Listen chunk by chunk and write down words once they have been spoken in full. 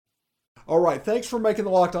All right, thanks for making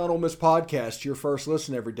the Locked On Ole Miss podcast your first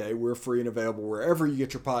listen every day. We're free and available wherever you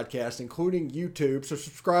get your podcast, including YouTube. So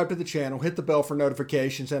subscribe to the channel, hit the bell for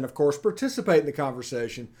notifications, and of course, participate in the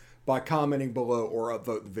conversation by commenting below or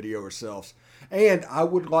upvote the video yourselves. And I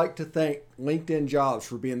would like to thank LinkedIn Jobs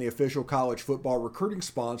for being the official college football recruiting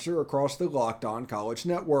sponsor across the Locked On College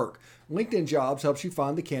Network. LinkedIn Jobs helps you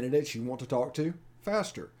find the candidates you want to talk to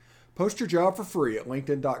faster. Post your job for free at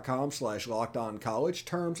linkedin.com/lockedoncollege.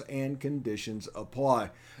 Terms and conditions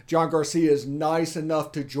apply. John Garcia is nice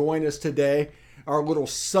enough to join us today. Our little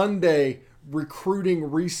Sunday recruiting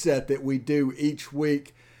reset that we do each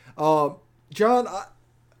week. John, I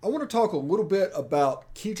want to talk a little bit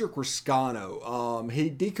about Kedrick Riscano. He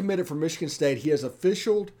decommitted from Michigan State. He has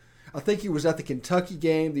officialed. I think he was at the Kentucky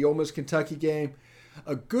game, the Ole Miss Kentucky game.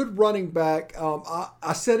 A good running back.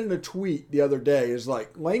 I said in a tweet the other day is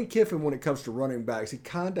like Lane Kiffin when it comes to running backs. He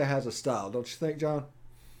kind of has a style, don't you think, John?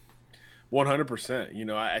 100%.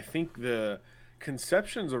 I think the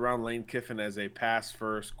conceptions around Lane Kiffin as a pass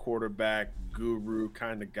first quarterback guru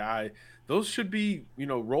kind of guy, those should be,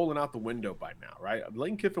 rolling out the window by now, right?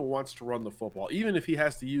 Lane Kiffin wants to run the football, even if he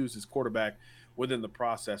has to use his quarterback within the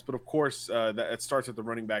process. But of course, that starts at the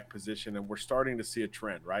running back position, and we're starting to see a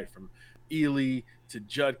trend, right? From Ely to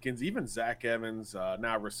Judkins, even Zach Evans,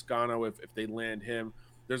 now Riscano, if they land him.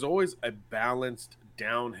 There's always a balanced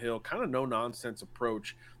downhill, kind of no-nonsense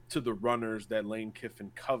approach to the runners that Lane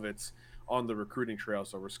Kiffin covets on the recruiting trail.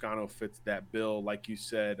 So Riscano fits that bill. Like you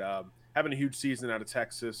said, having a huge season out of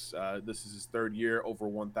Texas. This is his third year, over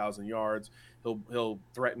 1,000 yards. He'll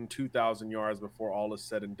threaten 2,000 yards before all is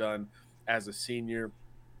said and done as a senior.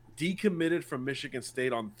 Decommitted from Michigan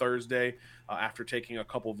State on Thursday after taking a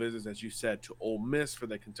couple visits, as you said, to Ole Miss for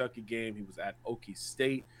the Kentucky game. He was at Okie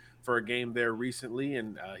State for a game there recently,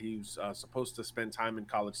 and he was supposed to spend time in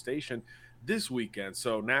College Station this weekend.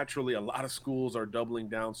 So naturally, a lot of schools are doubling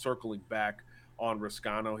down, circling back on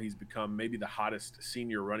Riscano. He's become maybe the hottest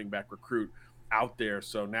senior running back recruit out there.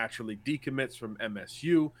 So naturally decommits from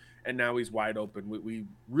MSU, and now he's wide open. We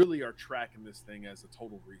really are tracking this thing as a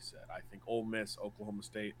total reset. I think Ole Miss, Oklahoma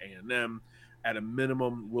State, A&M, at a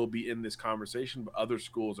minimum, will be in this conversation, but other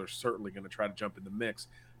schools are certainly going to try to jump in the mix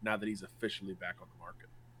now that he's officially back on the market.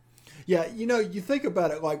 Yeah, you think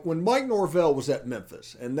about it like when Mike Norvell was at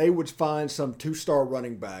Memphis and they would find some two-star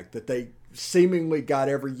running back that they seemingly got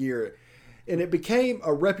every year, and it became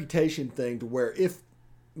a reputation thing to where if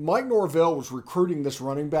Mike Norvell was recruiting this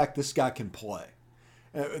running back, this guy can play.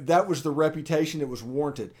 That was the reputation that was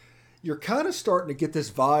warranted. You're kind of starting to get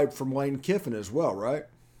this vibe from Lane Kiffin as well, right?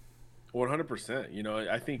 100%.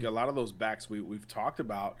 I think a lot of those backs we've talked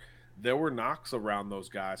about, there were knocks around those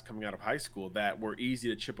guys coming out of high school that were easy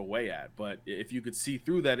to chip away at. But if you could see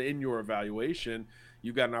through that in your evaluation,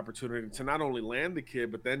 you've got an opportunity to not only land the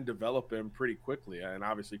kid, but then develop him pretty quickly. And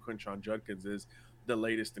obviously, Quinshon Judkins is the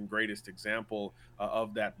latest and greatest example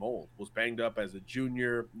of that mold. Was banged up as a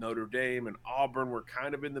junior. Notre Dame and Auburn were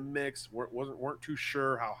kind of in the mix. weren't too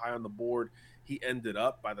sure how high on the board he ended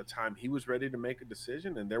up by the time he was ready to make a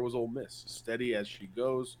decision. And there was Ole Miss, steady as she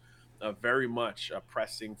goes, very much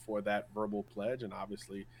pressing for that verbal pledge. And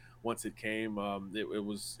obviously, once it came, it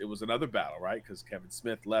was another battle, right? Because Kevin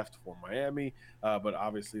Smith left for Miami, but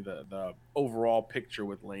obviously the overall picture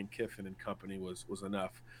with Lane Kiffin and company was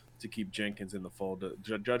enough to keep Jenkins in the fold,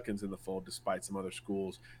 Judkins in the fold, despite some other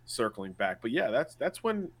schools circling back. But yeah, that's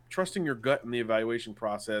when trusting your gut in the evaluation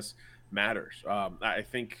process matters. I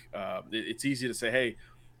think it's easy to say, hey,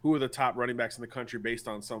 who are the top running backs in the country based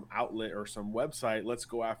on some outlet or some website? Let's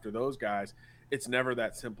go after those guys. It's never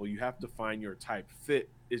that simple. You have to find your type. Fit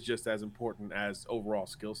is just as important as overall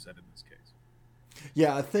skill set in this case.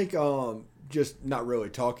 Yeah, I think just not really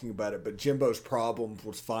talking about it, but Jimbo's problem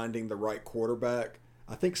was finding the right quarterback.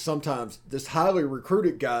 I think sometimes this highly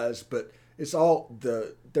recruited guys, but it's all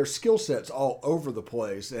their skill sets all over the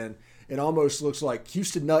place, and it almost looks like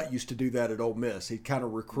Houston Nutt used to do that at Ole Miss. He'd kind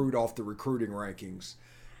of recruit off the recruiting rankings.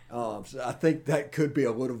 So I think that could be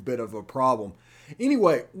a little bit of a problem.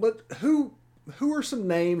 Anyway, who are some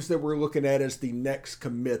names that we're looking at as the next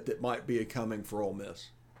commit that might be coming for Ole Miss?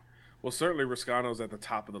 Well, certainly Riscano's at the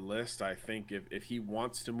top of the list. I think if he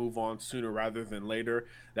wants to move on sooner rather than later,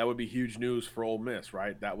 that would be huge news for Ole Miss,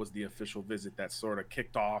 right? That was the official visit that sort of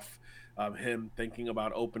kicked off him thinking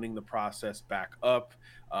about opening the process back up.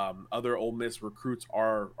 Other Ole Miss recruits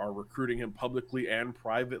are recruiting him publicly and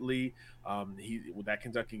privately. That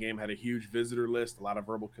Kentucky game had a huge visitor list. A lot of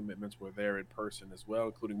verbal commitments were there in person as well,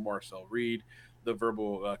 including Marcel Reed, the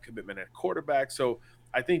verbal commitment at quarterback. So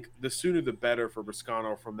I think the sooner the better for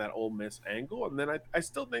Riscano from that Ole Miss angle. And then I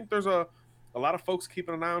still think there's a a lot of folks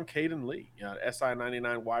keeping an eye on Caden Lee, SI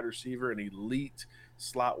 99 wide receiver, an elite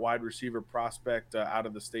slot wide receiver prospect out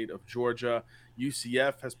of the state of Georgia.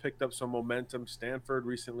 UCF has picked up some momentum. Stanford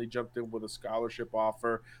recently jumped in with a scholarship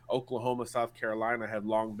offer. Oklahoma, South Carolina have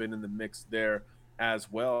long been in the mix there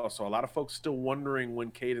as well. So a lot of folks still wondering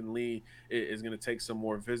when Caden Lee is going to take some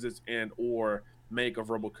more visits and or make a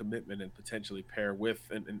verbal commitment and potentially pair with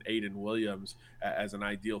an Aiden Williams as an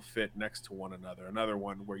ideal fit next to one another. Another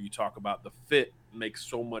one where you talk about the fit makes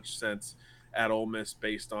so much sense at Ole Miss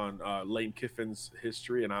based on Lane Kiffin's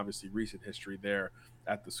history and obviously recent history there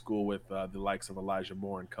at the school with the likes of Elijah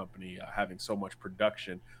Moore and company having so much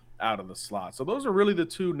production out of the slot. So those are really the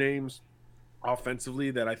two names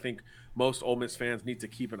offensively that I think most Ole Miss fans need to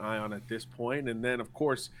keep an eye on at this point. And then, of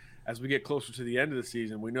course, as we get closer to the end of the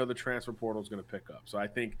season, we know the transfer portal is going to pick up. So I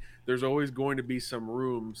think there's always going to be some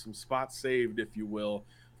room, some spots saved, if you will,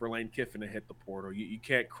 for Lane Kiffin to hit the portal. You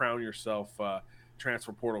can't crown yourself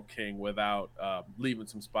transfer portal king without leaving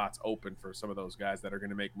some spots open for some of those guys that are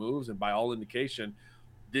going to make moves. And by all indication,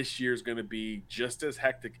 this year is going to be just as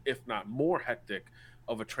hectic, if not more hectic,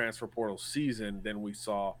 of a transfer portal season than we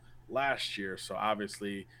saw last year. So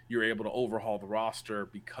obviously you're able to overhaul the roster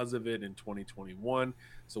because of it in 2021.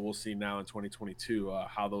 So we'll see now in 2022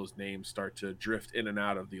 how those names start to drift in and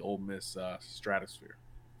out of the Ole Miss stratosphere.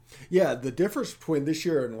 Yeah, the difference between this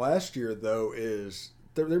year and last year, though, is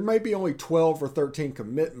there may be only 12 or 13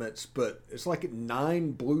 commitments, but it's like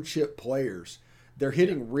 9 blue chip players. They're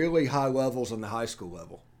hitting really high levels on the high school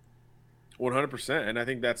level. 100%. And I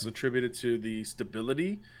think that's attributed to the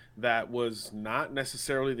stability that was not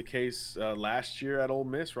necessarily the case last year at Ole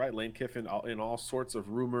Miss, right? Lane Kiffin in all sorts of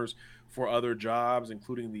rumors for other jobs,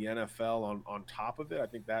 including the NFL on top of it. I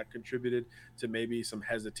think that contributed to maybe some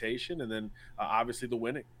hesitation. And then obviously the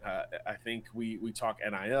winning. I think we talk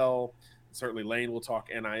NIL. Certainly Lane will talk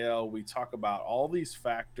NIL. We talk about all these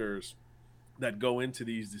factors that go into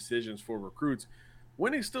these decisions for recruits.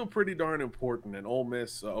 Winning's still pretty darn important, and Ole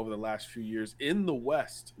Miss over the last few years in the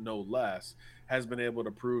West, no less, has been able to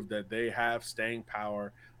prove that they have staying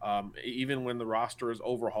power, even when the roster is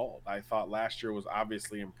overhauled. I thought last year was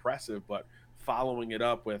obviously impressive, but following it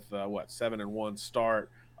up with 7-1 start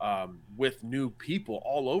with new people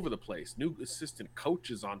all over the place, new assistant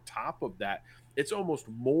coaches on top of that, it's almost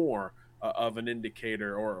more of an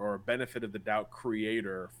indicator or a benefit of the doubt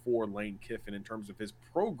creator for Lane Kiffin in terms of his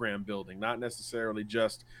program building, not necessarily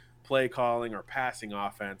just play calling or passing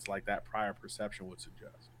offense like that prior perception would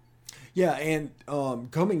suggest. Yeah, and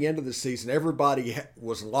coming into the season, everybody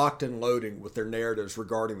was locked and loading with their narratives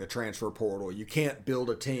regarding the transfer portal. You can't build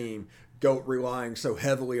a team relying so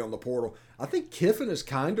heavily on the portal. I think Kiffin is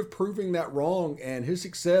kind of proving that wrong, and his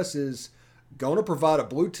success is going to provide a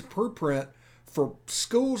blueprint for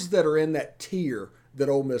schools that are in that tier that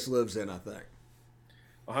Ole Miss lives in, I think.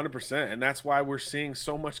 100%. And that's why we're seeing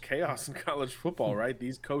so much chaos in college football, right?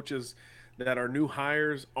 These coaches that are new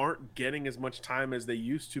hires aren't getting as much time as they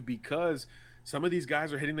used to because some of these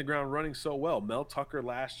guys are hitting the ground running so well. Mel Tucker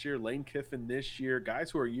last year, Lane Kiffin this year,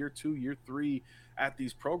 guys who are year 2, year 3 at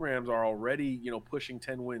these programs are already, pushing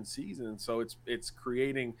 10-win seasons. So it's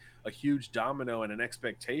creating a huge domino and an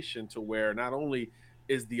expectation to where not only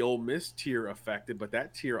is the Ole Miss tier affected, but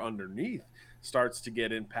that tier underneath starts to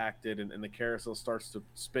get impacted and the carousel starts to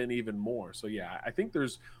spin even more. So yeah, I think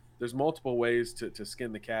there's multiple ways to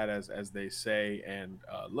skin the cat, as they say. And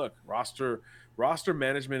look, roster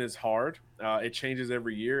management is hard. It changes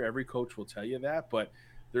every year. Every coach will tell you that, but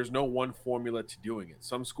there's no one formula to doing it.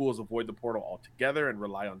 Some schools avoid the portal altogether and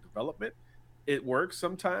rely on development. It works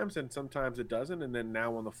sometimes, and sometimes it doesn't. And then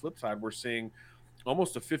now on the flip side, we're seeing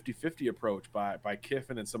almost a 50-50 approach by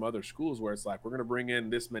Kiffin and some other schools where it's like, we're going to bring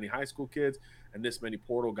in this many high school kids and this many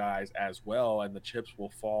portal guys as well, and the chips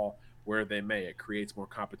will fall where they may. It creates more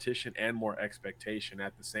competition and more expectation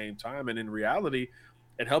at the same time. And in reality,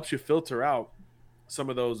 it helps you filter out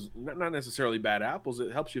some of those, not necessarily bad apples.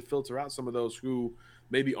 It helps you filter out some of those who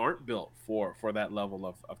maybe aren't built for that level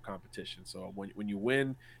of competition. So when you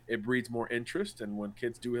win, it breeds more interest. And when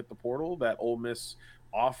kids do hit the portal, that Ole Miss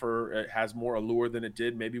offer has more allure than it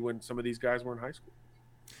did maybe when some of these guys were in high school.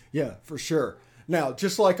 Yeah, for sure. Now,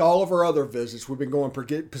 just like all of our other visits, we've been going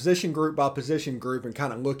position group by position group and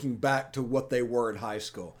kind of looking back to what they were in high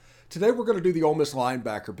school. Today, we're going to do the Ole Miss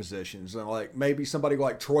linebacker positions, and like maybe somebody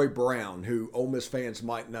like Troy Brown, who Ole Miss fans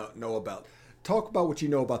might not know about. Talk about what you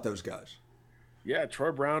know about those guys. Yeah,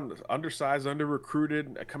 Troy Brown, undersized,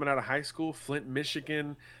 under-recruited, coming out of high school, Flint,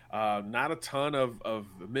 Michigan. Not a ton of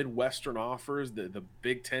Midwestern offers. The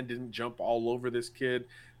Big Ten didn't jump all over this kid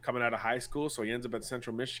coming out of high school, so he ends up at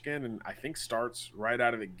Central Michigan and I think starts right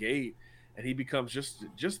out of the gate and he becomes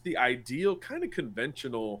just the ideal kind of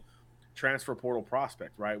conventional transfer portal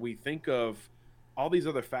prospect, right? We think of all these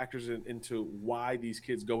other factors into why these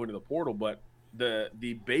kids go into the portal, but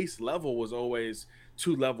the base level was always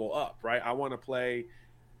to level up, right? I want to play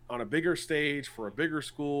on a bigger stage for a bigger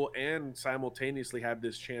school and simultaneously have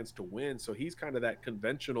this chance to win. So he's kind of that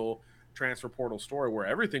conventional transfer portal story where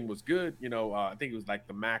everything was good. I think it was like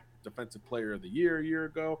the MAC Defensive Player of the Year a year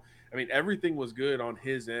ago. I mean, everything was good on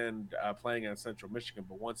his end playing at Central Michigan.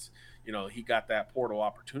 But once, he got that portal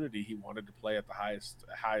opportunity, he wanted to play at the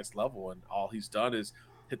highest level. And all he's done is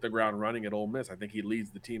hit the ground running at Ole Miss. I think he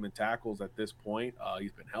leads the team in tackles at this point.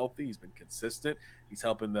 He's been healthy. He's been consistent. He's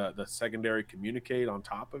helping the secondary communicate on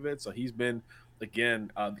top of it. So he's been, again,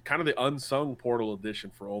 kind of the unsung portal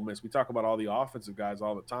addition for Ole Miss. We talk about all the offensive guys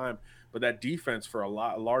all the time, but that defense for a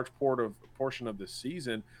large portion of this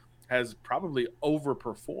season has probably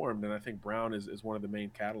overperformed, and I think Brown is one of the main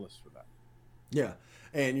catalysts for that. Yeah,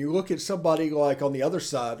 and you look at somebody like on the other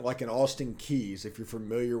side, like an Austin Keys, if you're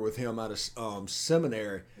familiar with him out of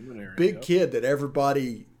seminary, big yep. kid that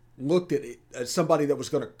everybody looked at as somebody that was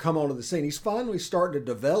going to come onto the scene. He's finally starting to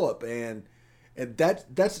develop, and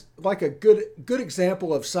that's like a good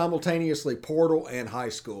example of simultaneously portal and high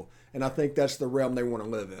school, and I think that's the realm they want to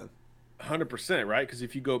live in. 100%, right? Because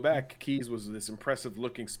if you go back, Keys was this impressive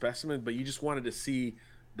looking specimen, but you just wanted to see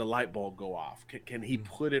the light bulb go off. Can he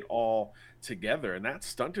put it all together? And that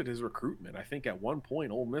stunted his recruitment. I think at one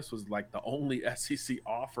point, Ole Miss was like the only SEC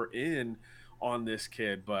offer in on this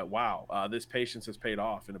kid. But wow, this patience has paid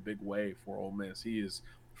off in a big way for Ole Miss. He is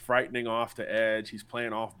frightening off the edge. He's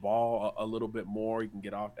playing off ball a little bit more. He can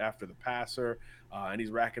get off after the passer, and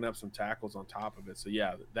he's racking up some tackles on top of it. So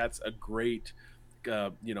yeah, that's a great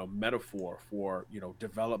metaphor for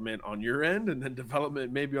development on your end and then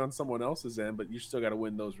development maybe on someone else's end, but you still got to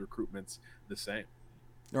win those recruitments the same.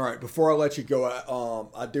 All right, before I let you go,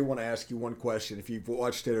 I do want to ask you one question. If you've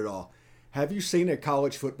watched it at all, have you seen a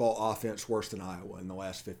college football offense worse than Iowa in the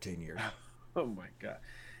last 15 years? Oh my God.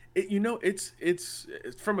 It's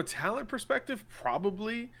from a talent perspective,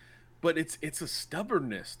 probably, but it's a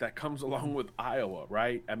stubbornness that comes along with Iowa,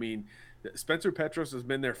 right? I mean, Spencer Petros has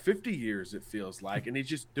been there 50 years, it feels like, and it's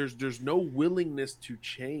just there's no willingness to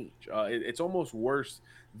change. It's almost worse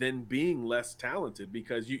than being less talented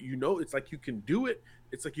because it's like you can do it.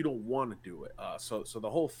 It's like you don't want to do it. So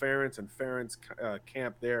the whole Ferentz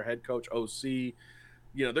camp there, head coach, OC,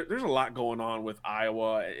 there's a lot going on with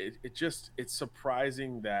Iowa. It's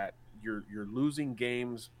surprising that you're losing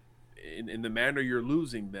games in the manner you're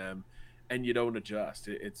losing them, and you don't adjust.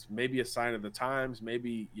 It's maybe a sign of the times.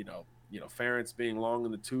 Maybe Ferentz being long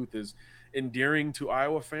in the tooth is endearing to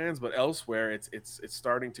Iowa fans, but elsewhere it's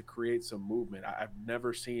starting to create some movement. I've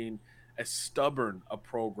never seen as stubborn a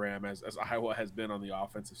program as Iowa has been on the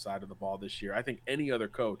offensive side of the ball this year. I think any other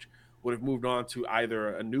coach would have moved on to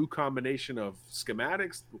either a new combination of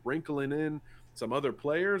schematics, wrinkling in some other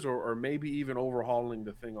players, or maybe even overhauling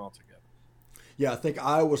the thing altogether. Yeah, I think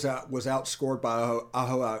Iowa was outscored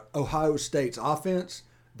by Ohio State's offense,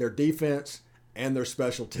 their defense, and their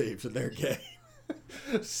special teams in their game.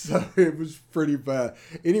 So it was pretty bad.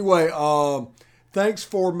 Anyway, thanks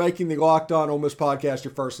for making the Locked On Ole Miss podcast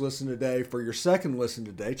your first listen today. For your second listen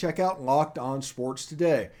today, check out Locked On Sports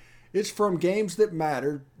Today. It's from games that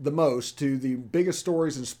matter the most to the biggest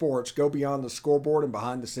stories in sports. Go beyond the scoreboard and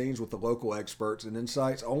behind the scenes with the local experts and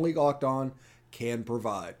insights only Locked On can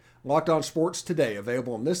provide. Locked On Sports Today,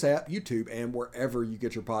 available on this app, YouTube, and wherever you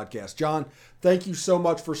get your podcast. John, thank you so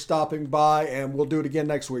much for stopping by, and we'll do it again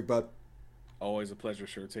next week, bud. Always a pleasure,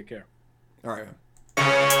 sure. Take care. All right,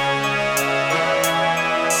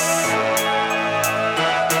 man.